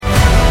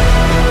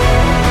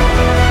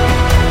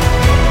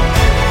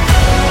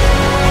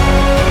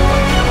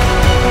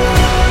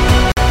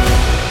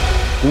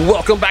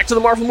Welcome back to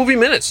the Marvel Movie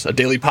Minutes, a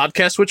daily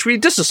podcast which we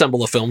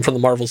disassemble a film from the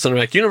Marvel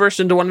Cinematic Universe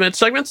into 1-minute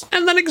segments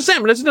and then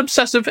examine it in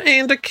obsessive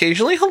and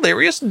occasionally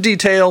hilarious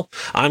detail.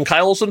 I'm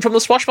Kyle Olson from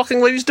the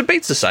Swashbuckling Ladies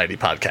Debate Society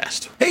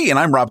podcast. Hey, and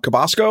I'm Rob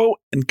Cabasco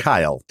and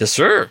Kyle. Yes,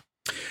 sir.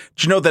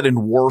 Did you know that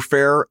in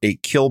warfare, a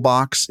kill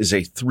box is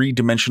a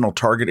three-dimensional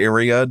target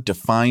area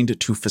defined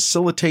to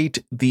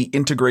facilitate the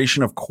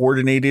integration of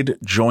coordinated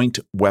joint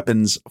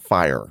weapons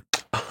fire?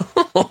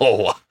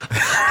 Oh,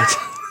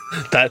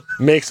 that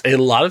makes a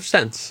lot of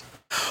sense.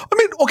 I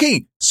mean,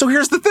 okay, so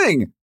here's the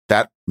thing.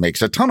 That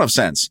makes a ton of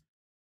sense.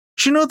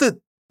 Did you know that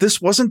this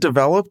wasn't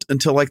developed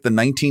until like the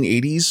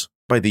 1980s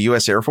by the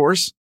U.S. Air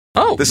Force?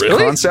 Oh, this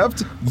really?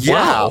 concept? Yeah.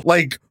 Wow.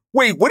 Like,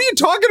 wait, what are you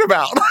talking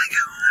about?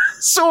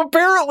 So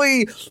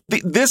apparently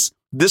this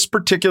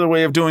particular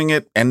way of doing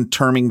it and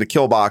terming the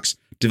kill box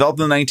developed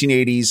in the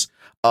 1980s.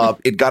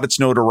 It got its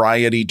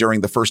notoriety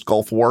during the first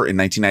Gulf War in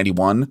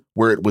 1991,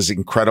 where it was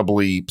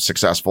incredibly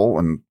successful.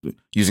 And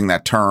using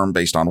that term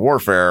based on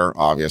warfare,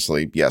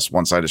 obviously, yes,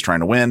 one side is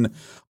trying to win.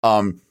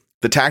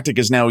 The tactic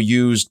is now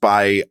used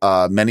by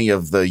many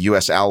of the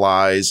U.S.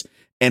 allies,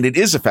 and it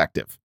is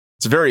effective.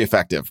 It's very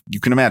effective. You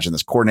can imagine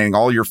this, coordinating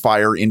all your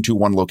fire into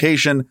one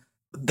location.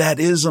 That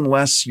is,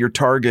 unless your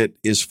target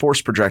is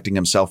force projecting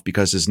himself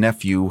because his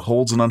nephew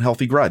holds an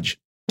unhealthy grudge.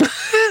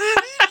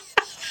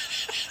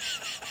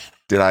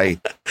 Did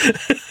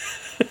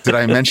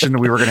I mention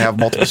we were going to have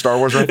multiple Star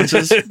Wars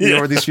references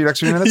over these few next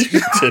few minutes?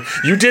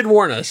 You did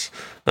warn us.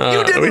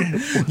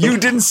 You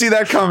didn't see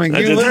that coming.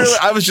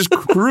 I was just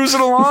cruising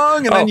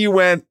along, and then you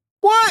went,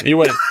 what? You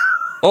went,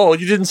 oh,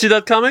 you didn't see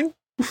that coming?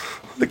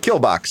 The kill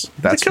box.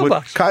 That's kill what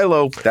box.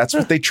 Kylo, that's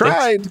what they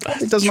tried.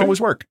 It doesn't always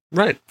work.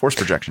 Right. Force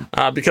projection.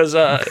 Because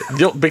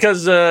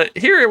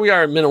here we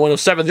are at minute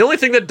 107. The only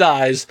thing that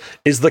dies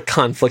is the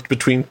conflict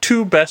between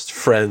two best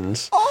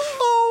friends.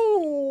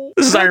 Oh,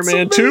 this is Iron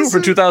Man 2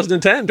 for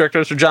 2010, director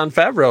Mr. Jon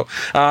Favreau.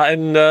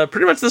 And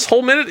pretty much this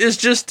whole minute is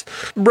just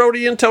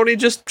Rhodey and Tony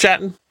just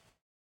chatting.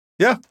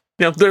 Yeah.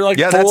 You know, they're like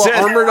full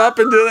armored up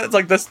into it. It's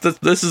like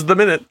this is the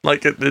minute.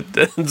 Like it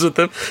ends with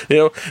them. You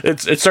know,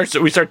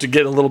 we start to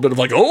get a little bit of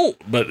like, oh,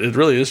 but it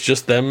really is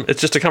just them.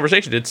 It's just a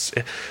conversation. It's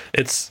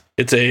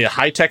a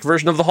high tech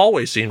version of the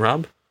hallway scene,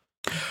 Rob.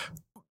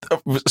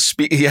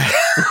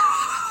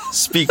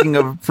 Speaking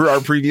of for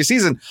our previous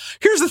season,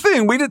 here's the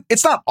thing: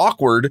 it's not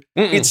awkward.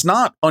 Mm-mm. It's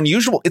not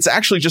unusual. It's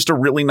actually just a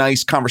really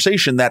nice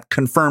conversation that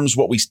confirms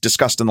what we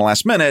discussed in the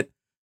last minute,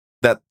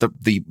 that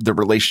the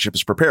relationship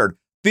is prepared.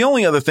 The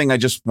only other thing I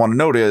just want to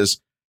note is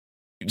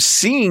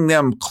seeing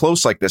them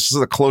close like this. This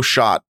is a close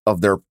shot of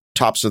their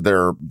tops of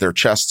their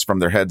chests from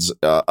their heads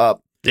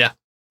up. Yeah.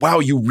 Wow,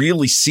 you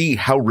really see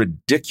how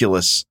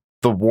ridiculous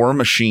the War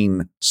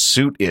Machine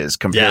suit is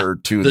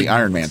compared to the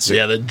Iron Man suit.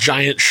 Yeah, the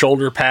giant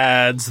shoulder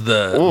pads,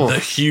 the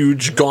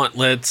huge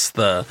gauntlets,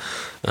 of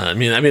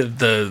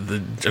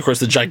course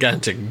the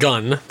gigantic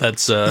gun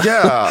that's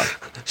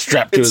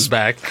strapped to his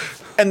back.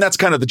 And that's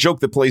kind of the joke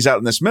that plays out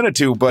in this minute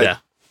too, but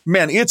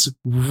man, it's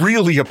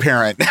really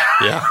apparent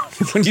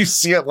when you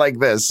see it like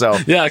this. So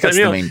that's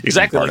the main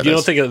exactly. Part of you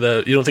don't think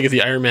of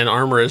the Iron Man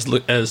armor as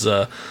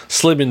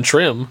slim and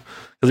trim.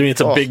 Because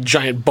it's a big,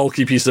 giant,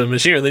 bulky piece of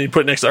machinery. And then you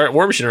put it next to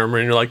War Machine armor,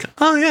 and you're like,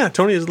 oh yeah,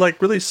 Tony is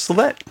like really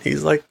sweat.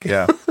 He's like,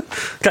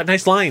 got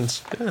nice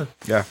lines.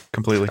 Yeah,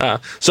 completely.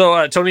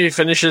 So Tony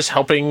finishes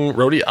helping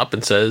Rhodey up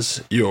and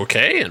says, "You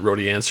okay?" And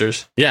Rhodey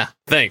answers, "Yeah,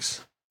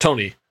 thanks,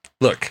 Tony.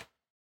 Look,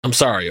 I'm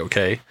sorry.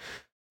 Okay."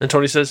 And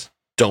Tony says,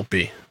 "Don't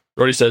be."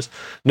 Rhodey says,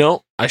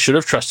 "No, I should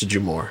have trusted you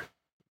more."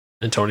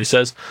 And Tony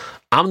says,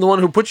 "I'm the one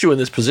who put you in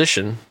this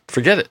position.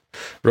 Forget it."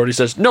 Rhodey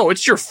says, "No,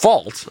 it's your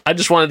fault. I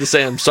just wanted to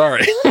say I'm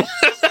sorry."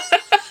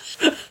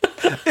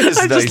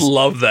 I just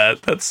love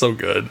that. That's so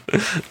good.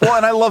 Well,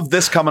 and I love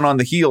this coming on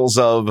the heels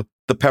of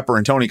the Pepper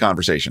and Tony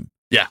conversation.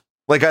 Yeah.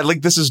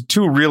 Like this is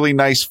two really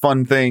nice,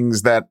 fun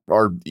things that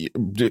are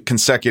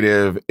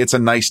consecutive. It's a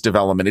nice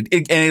development.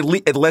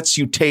 It lets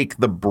you take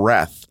the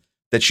breath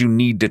that you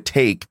need to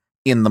take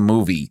in the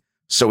movie.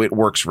 So it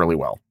works really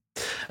well.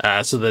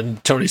 So then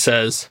Tony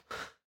says,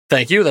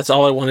 "Thank you. That's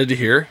all I wanted to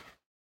hear.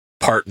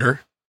 Partner."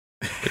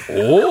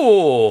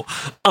 Oh,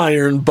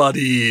 Iron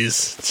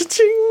Buddies.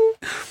 Cha-ching.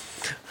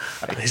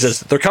 He says,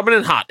 "They're coming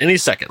in hot any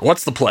second.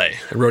 What's the play?"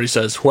 And Rhodey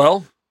says,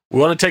 "Well, we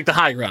want to take the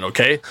high ground,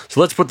 okay?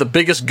 So let's put the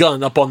biggest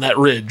gun up on that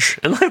ridge."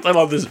 And I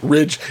love this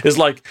ridge is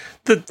like,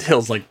 the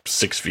hill's like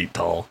 6 feet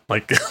tall.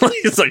 Like,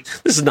 it's like,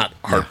 this is not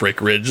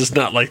Heartbreak Ridge. It's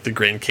not like the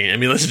Grand Canyon. I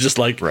mean, this is just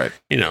like,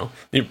 you know,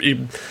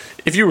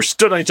 if you were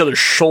stood on each other's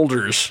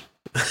shoulders,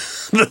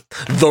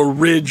 the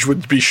ridge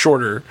would be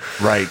shorter.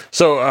 Right.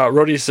 So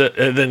Rhodey said,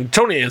 and then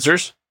Tony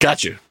answers,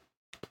 "Got you.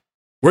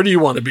 Where do you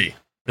want to be?"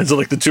 And so,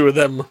 like, the two of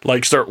them,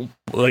 like, start,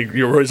 like,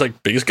 you're always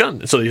like, biggest gun.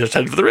 And so they just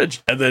head for the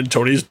ridge. And then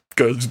Tony's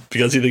goes,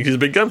 because he thinks he's a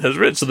big gun, has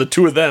ridge. So the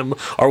two of them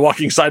are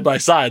walking side by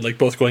side, like,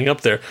 both going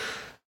up there.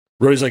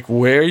 Rhodey's like,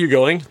 "Where are you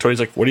going?"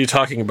 Tony's like, "What are you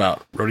talking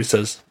about?" Rhodey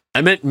says,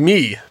 "I meant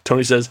me."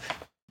 Tony says,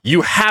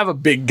 "You have a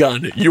big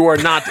gun. You are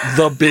not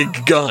the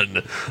big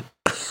gun."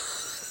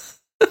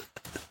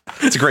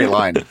 It's a great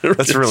line.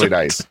 That's really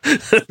nice.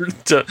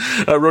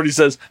 Rhodey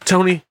says,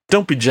 Tony,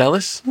 don't be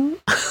jealous.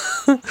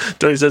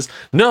 Tony says,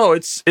 no,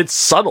 it's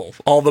subtle,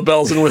 all the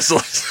bells and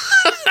whistles.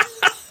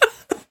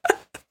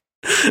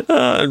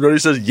 And Rhodey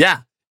says,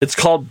 yeah, it's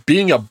called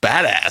being a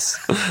badass.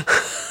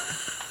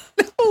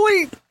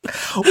 Wait,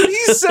 when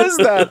he says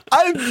that,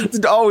 I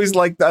always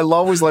like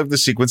the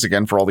sequence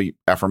again for all the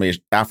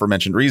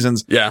aforementioned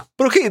reasons. Yeah.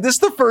 But okay, this is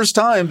the first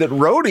time that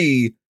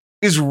Rhodey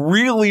is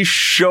really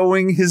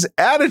showing his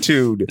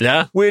attitude.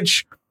 Yeah.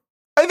 Which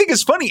I think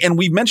is funny. And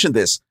we've mentioned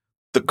this,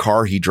 the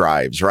car he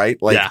drives,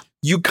 right? Like,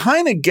 you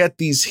kind of get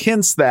these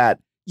hints that,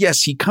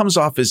 yes, he comes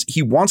off as,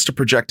 he wants to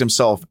project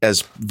himself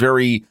as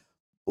very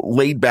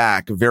laid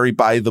back, very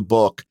by the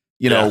book,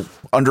 you know,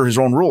 under his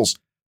own rules.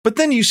 But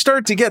then you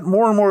start to get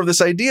more and more of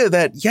this idea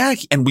that,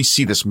 and we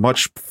see this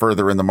much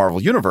further in the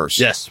Marvel Universe.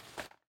 Yes.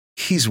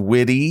 He's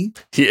witty.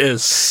 He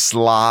is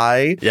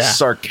sly,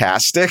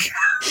 sarcastic.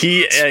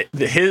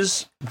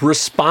 His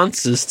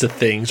responses to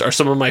things are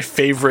some of my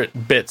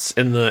favorite bits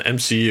in the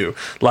MCU.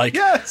 Like,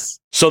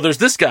 so there's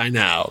this guy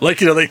now,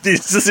 like, you know, like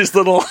these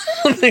little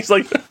things,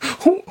 like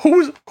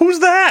who's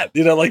that?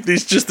 You know, like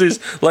these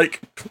like,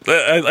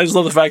 I just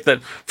love the fact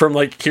that from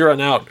like here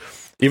on out,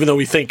 even though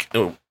we think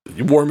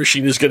War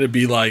Machine is going to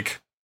be like,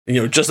 you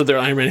know, just another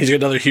Iron Man, he's got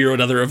another hero,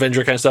 another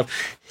Avenger kind of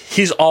stuff.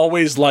 He's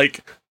always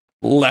like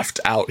left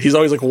out. He's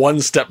always like one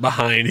step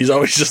behind. He's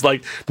always just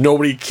like,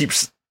 nobody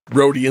keeps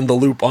Rhodey in the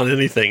loop on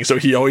anything. So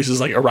he always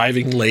is like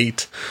arriving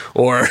late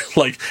or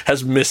like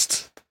has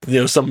missed, you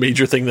know, some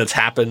major thing that's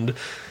happened.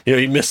 You know,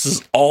 he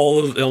misses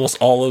almost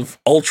all of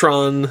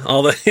Ultron,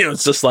 all the, you know,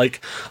 it's just like,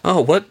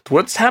 oh,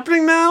 what's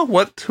happening now?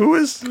 Who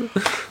is?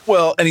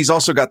 Well, and he's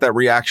also got that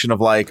reaction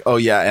of like, oh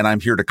yeah, and I'm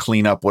here to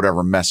clean up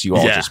whatever mess you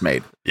all just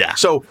made. Yeah.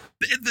 So,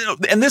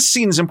 and this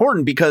scene is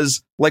important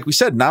because, like we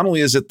said, not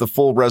only is it the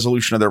full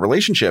resolution of their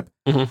relationship,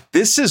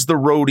 this is the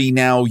Rhodey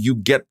now you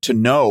get to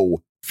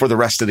know for the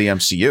rest of the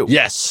MCU.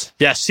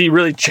 Yes, he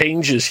really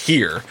changes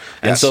here.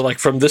 And so like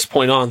from this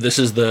point on, this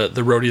is the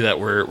Rhodey that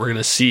we're going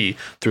to see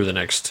through the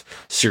next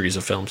series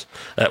of films,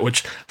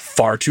 which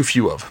far too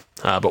few of.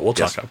 But we'll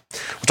talk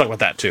about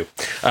that too.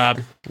 All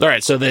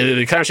right, so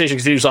the conversation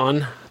continues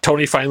on.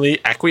 Tony finally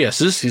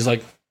acquiesces. He's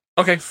like,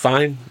 okay,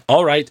 fine.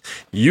 All right.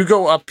 You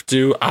go up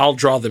to, I'll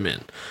draw them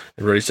in.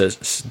 And Rhodey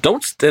says,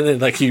 don't, and then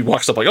like he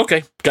walks up like,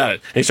 okay, got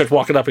it. And he starts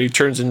walking up and he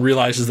turns and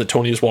realizes that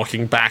Tony is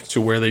walking back to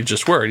where they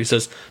just were. And he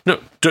says, no,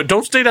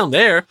 don't stay down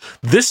there.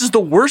 This is the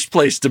worst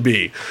place to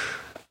be.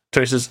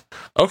 Tony says,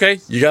 okay,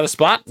 you got a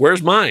spot?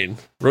 Where's mine?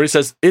 Rhodey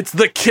says, it's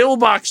the kill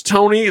box,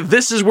 Tony.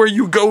 This is where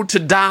you go to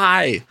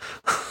die.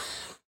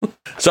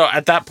 So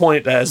at that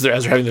point, as they're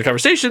having their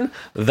conversation,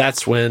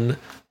 that's when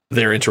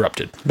they're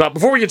interrupted. But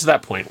before we get to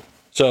that point,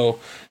 so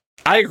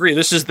I agree.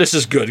 This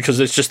is good because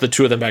it's just the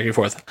two of them back and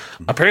forth.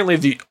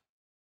 Apparently,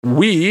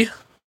 we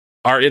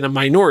are in a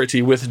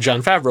minority with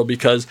Jon Favreau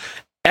because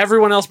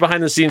everyone else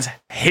behind the scenes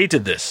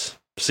hated this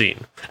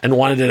scene and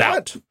wanted it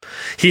out.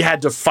 He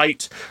had to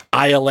fight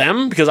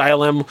ILM because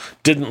ILM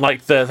didn't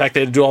like the fact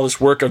they had to do all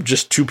this work of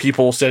just two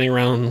people standing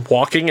around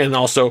walking, and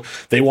also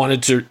they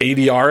wanted to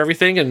ADR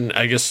everything, and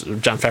I guess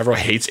Jon Favreau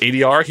hates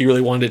ADR. He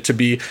really wanted it to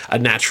be a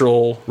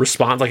natural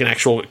response, like an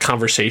actual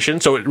conversation.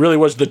 So it really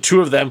was the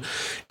two of them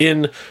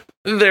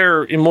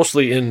they're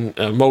mostly in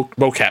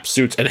mocap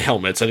suits and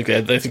helmets. I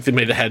think they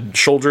may have had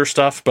shoulder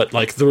stuff, but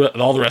like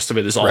all the rest of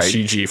it is all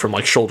CG from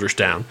like shoulders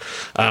down.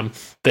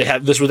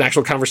 This was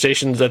actual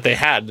conversations that they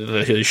had that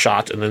they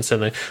shot, and then said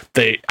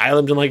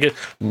ILM didn't like it.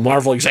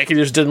 Marvel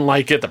executives didn't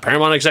like it. The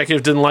Paramount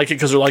executives didn't like it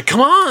because they're like,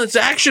 come on, it's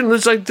action.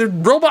 It's like the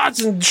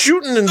robots and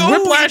shooting and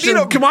whiplash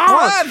and come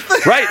on,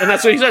 right? And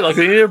that's what he said. Like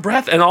they needed a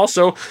breath, and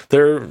also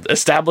they're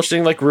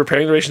establishing like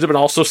repairing the relationship and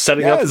also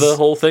setting up the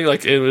whole thing.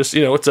 Like it was,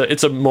 you know,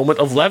 it's a moment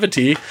of levity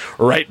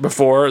right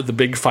before the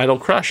big final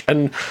crush,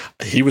 and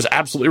he was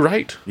absolutely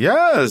right.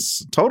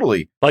 Yes,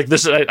 totally. Like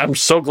this, I'm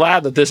so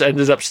glad that this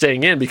ended up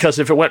staying in, because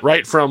if it went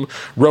right from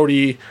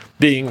Rhodey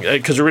being,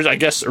 because I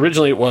guess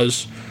originally it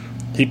was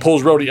he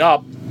pulls Rhodey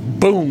up,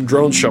 boom,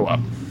 drones show up.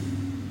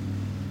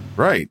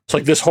 Right. It's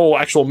like this whole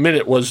actual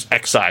minute was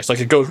excised. Like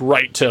it goes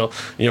right till,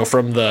 you know,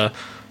 from the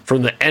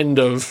end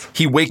of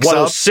he wakes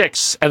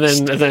 106, up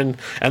and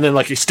then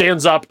like he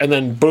stands up and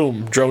then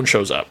boom, drone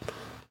shows up.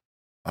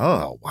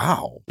 Oh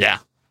wow. Yeah.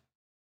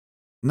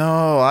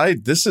 No,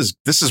 this is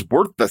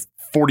worth the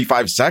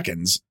 45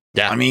 seconds.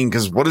 Yeah. I mean,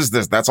 because what is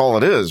this? That's all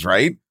it is,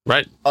 right?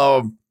 Right.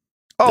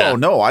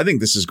 No, I think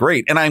this is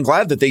great. And I'm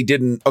glad that they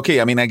didn't.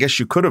 Okay, I mean, I guess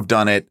you could have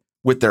done it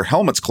with their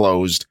helmets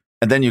closed,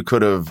 and then you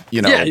could have,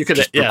 you know. Yeah, you could.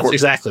 Yeah,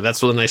 exactly.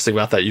 That's what the nice thing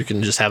about that. You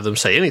can just have them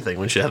say anything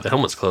once you have the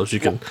helmets closed. You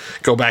can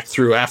go back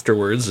through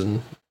afterwards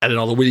and edit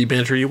all the witty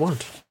banter you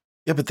want.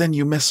 Yeah, but then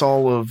you miss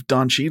all of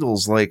Don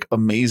Cheadle's like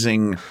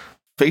amazing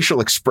facial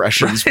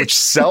expressions, which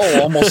sell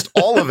almost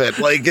all of it.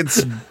 Like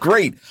it's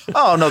great.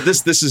 Oh no,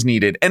 this is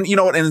needed. And you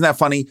know what? Isn't that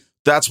funny?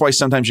 That's why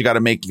sometimes you got to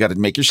make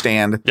your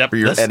stand for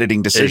your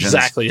editing decisions.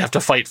 Exactly. You have to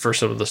fight for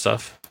some of the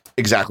stuff.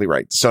 Exactly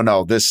right. So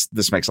no, this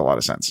makes a lot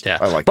of sense. Yeah,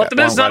 I like but that. the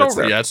minute's not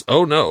over yet.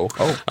 Oh no!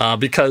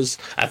 Because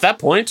at that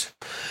point,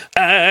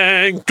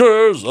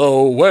 anchors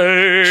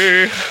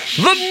away.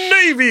 The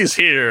Navy's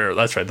here.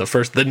 That's right.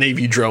 The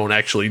Navy drone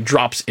actually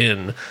drops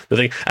in the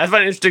thing. I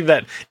find it interesting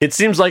that it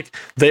seems like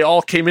they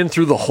all came in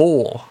through the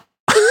hole.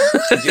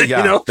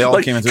 Yeah, they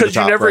all came in through the top. Because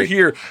you never right.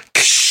 hear.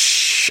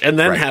 And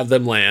then have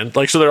them land.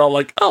 So they're all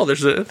like, oh,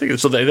 there's a thing.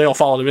 So they all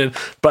followed him in.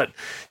 But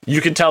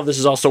you can tell this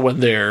is also when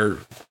they're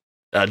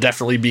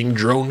definitely being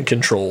drone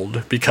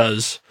controlled,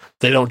 because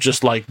they don't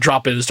just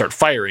drop in and start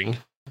firing.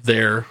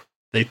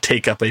 They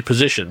take up a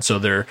position. So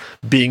they're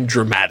being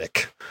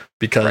dramatic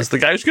because the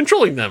guy who's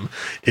controlling them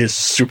is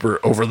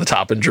super over the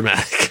top and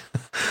dramatic.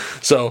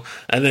 So,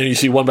 and then you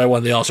see one by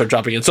one, they all start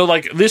dropping in. So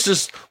this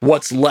is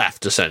what's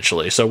left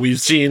essentially. So we've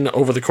seen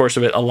over the course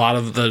of it, a lot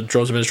of the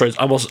drones have been destroyed.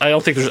 I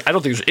don't think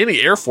there's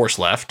any Air Force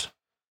left.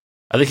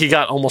 I think he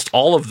got almost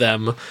all of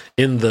them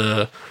in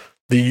the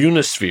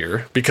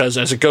Unisphere, because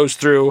as it goes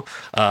through,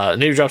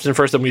 Navy drops in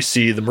first, then we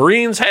see the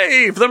Marines.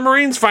 Hey, the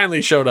Marines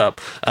finally showed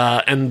up,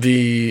 and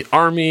the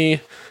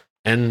Army,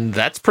 and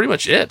that's pretty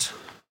much it.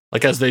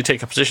 As they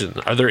take a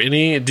position, are there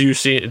any? Did you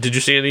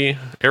see any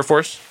Air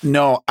Force?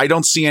 No, I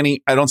don't see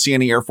any. I don't see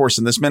any Air Force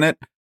in this minute.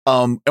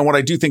 And what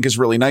I do think is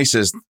really nice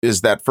is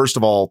that, first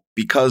of all,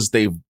 because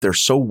they're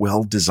so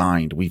well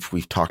designed,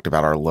 we've talked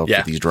about our love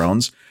for these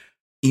drones.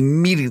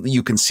 Immediately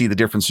you can see the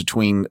difference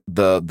between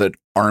the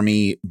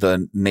Army,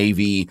 the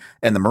Navy,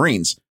 and the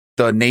Marines.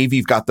 The Navy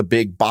have got the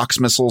big box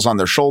missiles on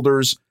their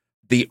shoulders.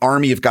 The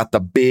Army have got the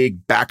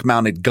big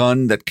back-mounted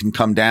gun that can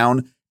come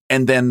down.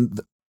 And then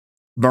the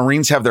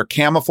Marines have their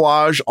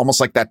camouflage, almost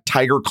like that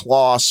tiger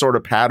claw sort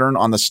of pattern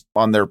on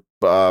their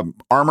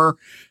armor.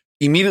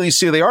 Immediately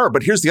see who they are.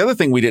 But here's the other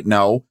thing we didn't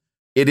know.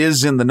 It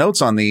is in the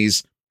notes on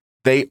these.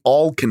 They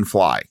all can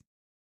fly.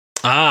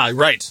 Ah,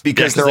 right.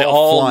 Because they're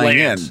all flying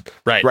land. in.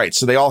 Right. Right.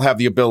 So they all have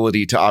the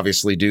ability to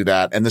obviously do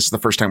that. And this is the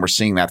first time we're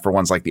seeing that for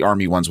ones like the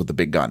Army ones with the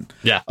big gun.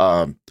 Yeah.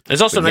 It's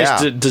also a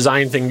nice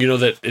design thing,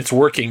 that it's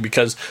working,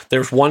 because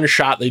there's one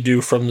shot they do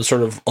from the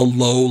sort of a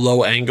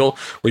low angle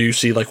where you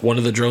see one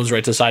of the drones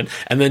right to the side,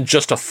 and then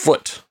just a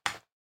foot.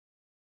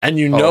 And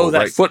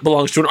that foot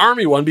belongs to an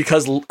Army one,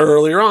 because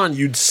earlier on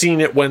you'd seen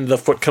it when the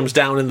foot comes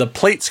down and the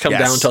plates come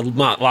down to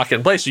lock it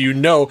in place.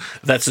 So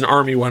that's an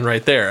Army one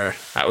right there.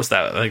 I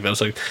think that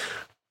was a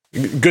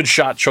good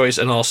shot choice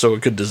and also a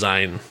good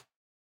design.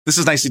 This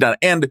is nicely done.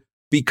 And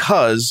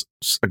because,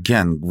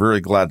 again,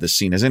 really glad this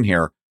scene is in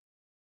here,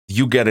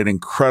 you get an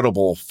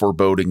incredible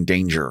foreboding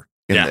danger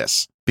in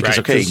this.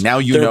 Because,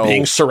 now they're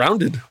being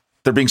surrounded.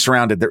 They're being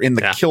surrounded. They're in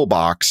the kill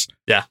box.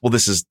 Yeah. Well,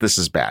 this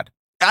is bad.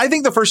 I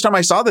think the first time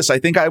I saw this, I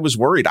think I was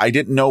worried. I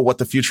didn't know what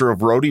the future of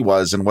Rhodey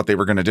was and what they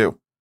were going to do.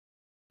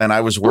 And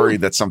I was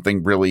worried that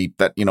something really,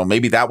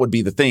 maybe that would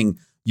be the thing.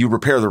 You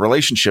repair the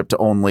relationship to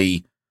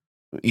only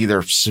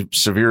either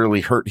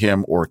severely hurt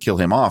him or kill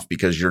him off,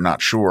 because you're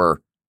not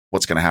sure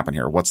what's going to happen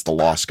here. What's the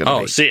loss going to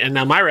be? Oh, see, and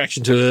now my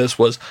reaction to this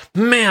was,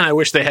 man, I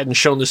wish they hadn't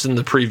shown this in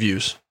the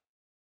previews.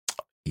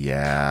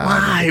 Yeah.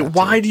 Why?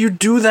 Why do you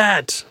do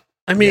that?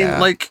 I mean,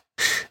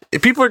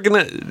 if people are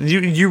gonna,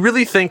 you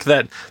really think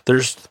that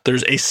there's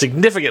a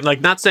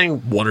significant, not saying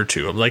one or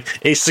two, I'm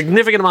a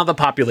significant amount of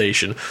the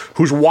population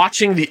who's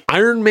watching the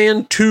Iron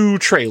Man 2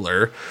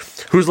 trailer,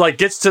 who's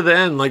gets to the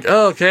end,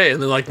 oh, okay,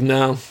 and they're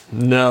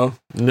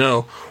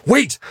no.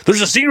 Wait,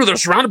 there's a scene where they're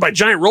surrounded by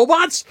giant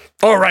robots?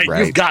 All right,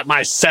 you've got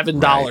my $7,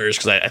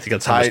 because I think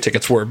that's how much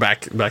tickets were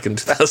back in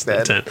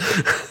 2010.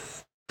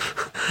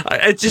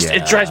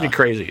 It drives me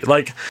crazy.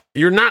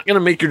 You're not going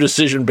to make your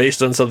decision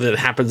based on something that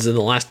happens in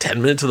the last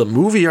 10 minutes of the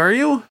movie, are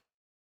you?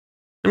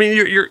 I mean,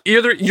 you're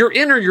either you're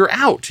in or you're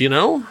out,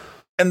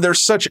 And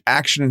there's such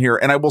action in here.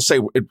 And I will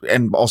say,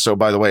 and also,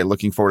 by the way,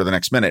 looking forward to the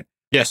next minute.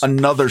 Yes.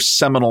 Another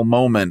seminal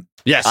moment.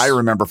 Yes. I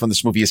remember from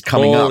this movie is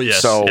coming up.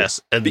 Yes, so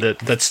yes. And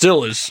that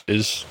still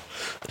is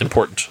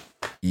important.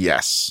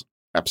 Yes,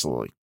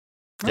 absolutely.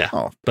 Yeah.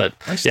 Oh, but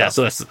nice so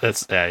stuff.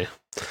 that's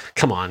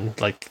come on.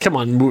 I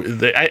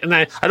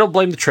don't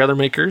blame the trailer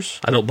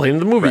makers. I don't blame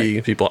the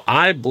movie people.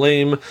 I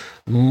blame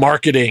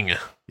marketing.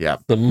 Yeah.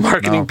 The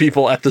marketing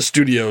people at the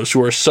studios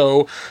who are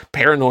so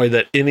paranoid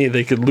that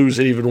they could lose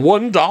even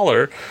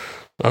 $1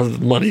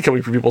 of money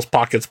coming from people's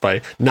pockets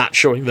by not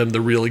showing them the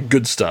really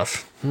good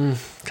stuff.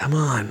 Come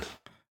on.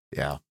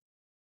 Yeah.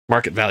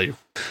 Market value.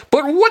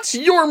 But what's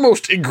your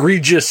most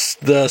egregious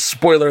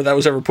spoiler that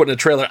was ever put in a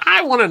trailer?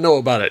 I want to know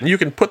about it. And you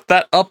can put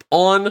that up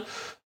on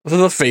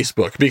the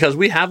Facebook, because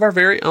we have our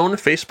very own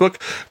Facebook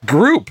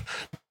group.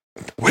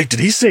 Wait,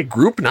 did he say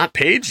group, not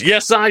page?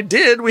 Yes, I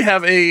did. We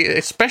have a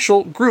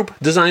special group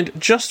designed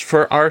just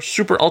for our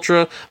super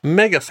ultra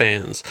mega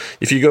fans.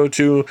 If you go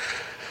to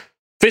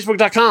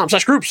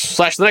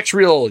Facebook.com/groups/the next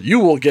reel, you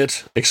will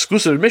get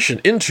exclusive admission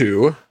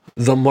into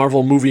the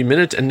Marvel Movie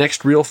Minute and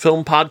Next Reel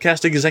Film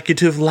Podcast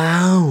Executive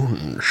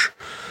Lounge.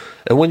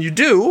 And when you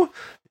do,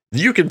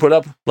 you can put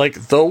up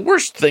the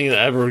worst thing that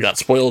ever got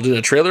spoiled in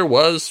a trailer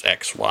was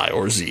X, Y,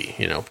 or Z.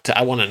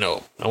 I want to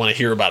know. I want to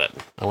hear about it.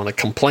 I want to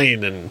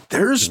complain. And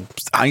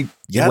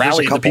Yeah, there's a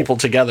rally the couple. people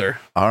together.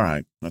 All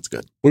right, that's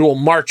good. We will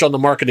march on the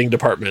marketing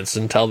departments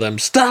and tell them,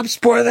 stop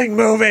spoiling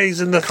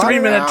movies in the Cut it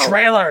 3-minute out.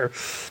 trailer.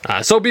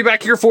 So be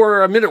back here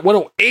for a minute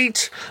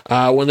 108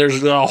 when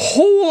there's a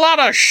whole lot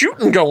of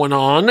shooting going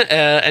on.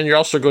 And you're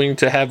also going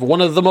to have one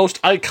of the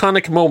most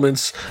iconic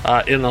moments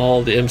in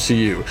all the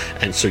MCU.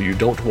 And so you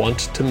don't want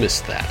to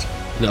miss that.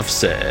 Enough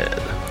said.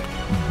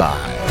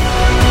 Bye.